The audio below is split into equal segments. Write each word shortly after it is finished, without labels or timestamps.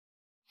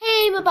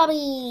Hey, my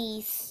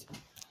bubbies!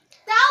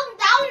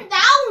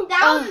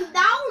 Down.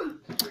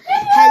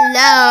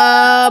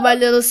 Hello, my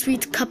little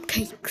sweet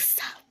cupcakes.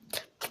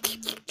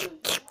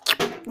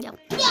 Yep.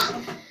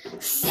 Yeah.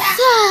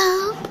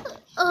 So,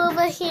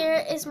 over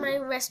here is my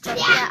restaurant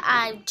that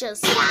I've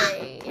just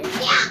made.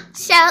 Yeah.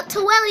 Shout out to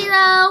Ellie,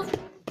 though.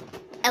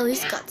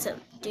 Ellie's got some.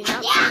 Do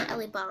not say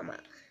Ellie Balmer.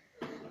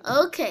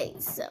 Okay,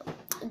 so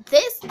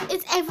this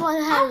is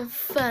everyone having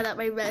fun at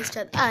my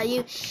restaurant.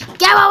 You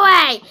go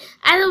away!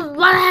 I don't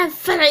want to have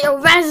fun at your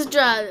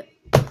restaurant.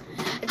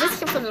 I just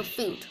came for the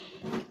food.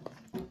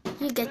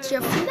 You get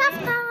your food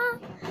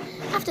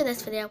after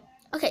this video.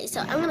 Okay,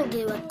 so I'm gonna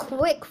do a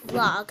quick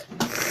vlog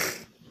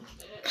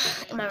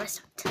in my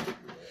restaurant.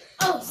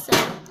 So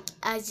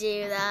as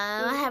you know,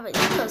 I haven't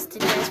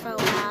posted this for a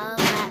while,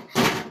 but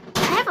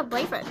I have a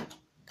boyfriend.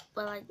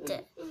 Well, I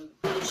did.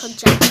 Called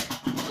Jack.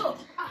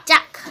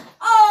 Jack.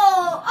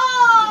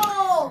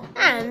 Oh.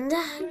 And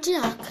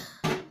Jack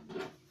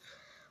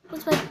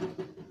was my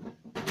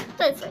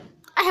boyfriend.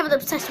 I have an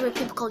obsession with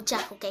people called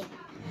Jack, okay?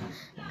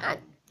 And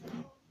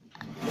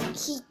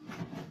he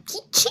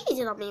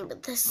cheated on me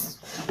with this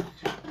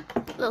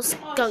little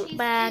skunk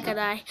bag, and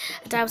I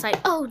was like,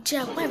 oh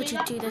Jack, why would you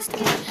do this to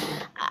me?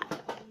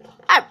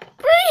 I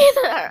breathed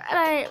her, and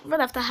I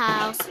ran off the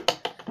house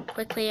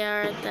quickly,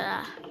 and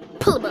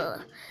pull him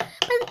over.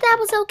 But that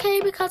was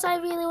okay because I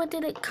really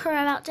didn't care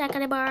about Jack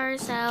anymore,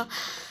 so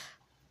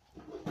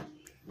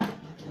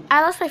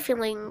I lost my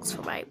feelings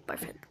for my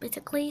boyfriend,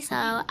 basically, so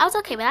I was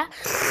okay with that.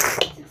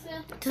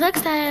 The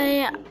next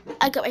day,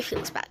 I got my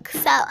feelings back,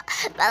 so,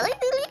 and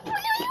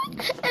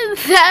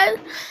then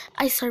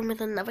I started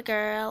with another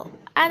girl,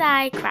 and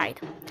I cried.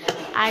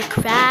 I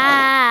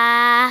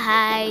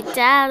cried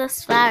down the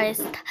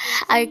forest,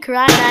 I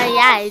cried my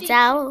eyes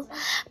out,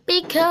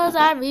 because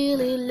I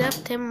really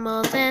loved him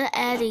more than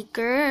any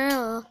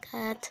girl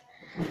could.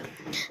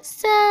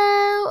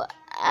 So,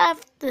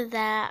 after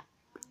that,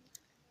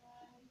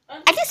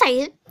 I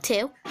decided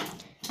to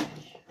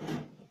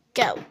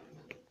go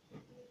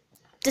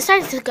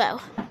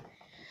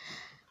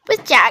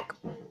with Jack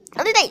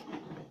on a date.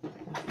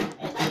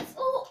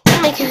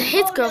 Making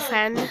his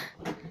girlfriend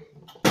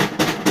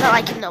not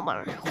like him no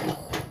more.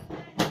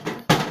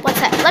 What's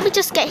that? Let me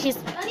just get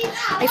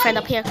my friend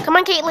up here. Come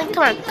on, Caitlin.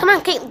 Come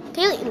on, Caitlin.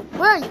 Caitlin,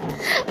 where are you?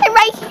 I'm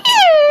right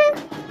here.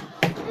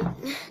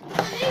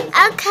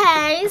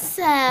 Okay,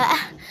 so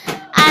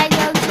I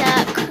know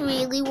Jack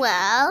really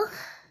well.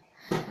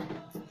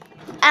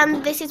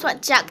 And this is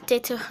what Jack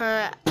did to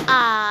her.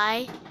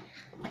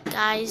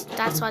 Guys,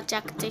 that's what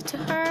Jack did to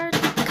her.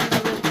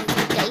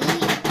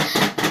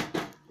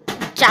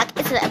 Jack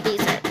is an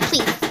abuser.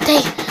 Please,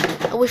 stay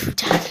away from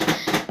Jack.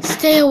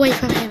 Stay away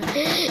from him.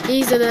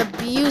 He's an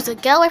abuser.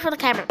 Get away from the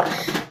camera.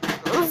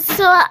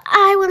 So,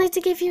 I wanted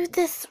to give you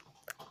this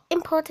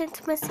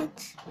important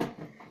message.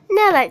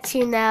 Now that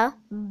you know.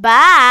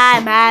 Bye,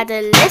 my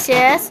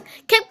delicious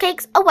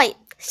cupcakes. Oh, wait.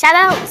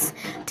 Shoutouts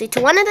to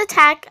 2-1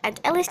 Attack and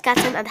Ellie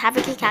Scotton and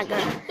Havoc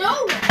Kangaroo.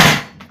 No.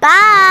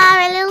 Bye,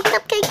 my little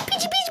cupcake.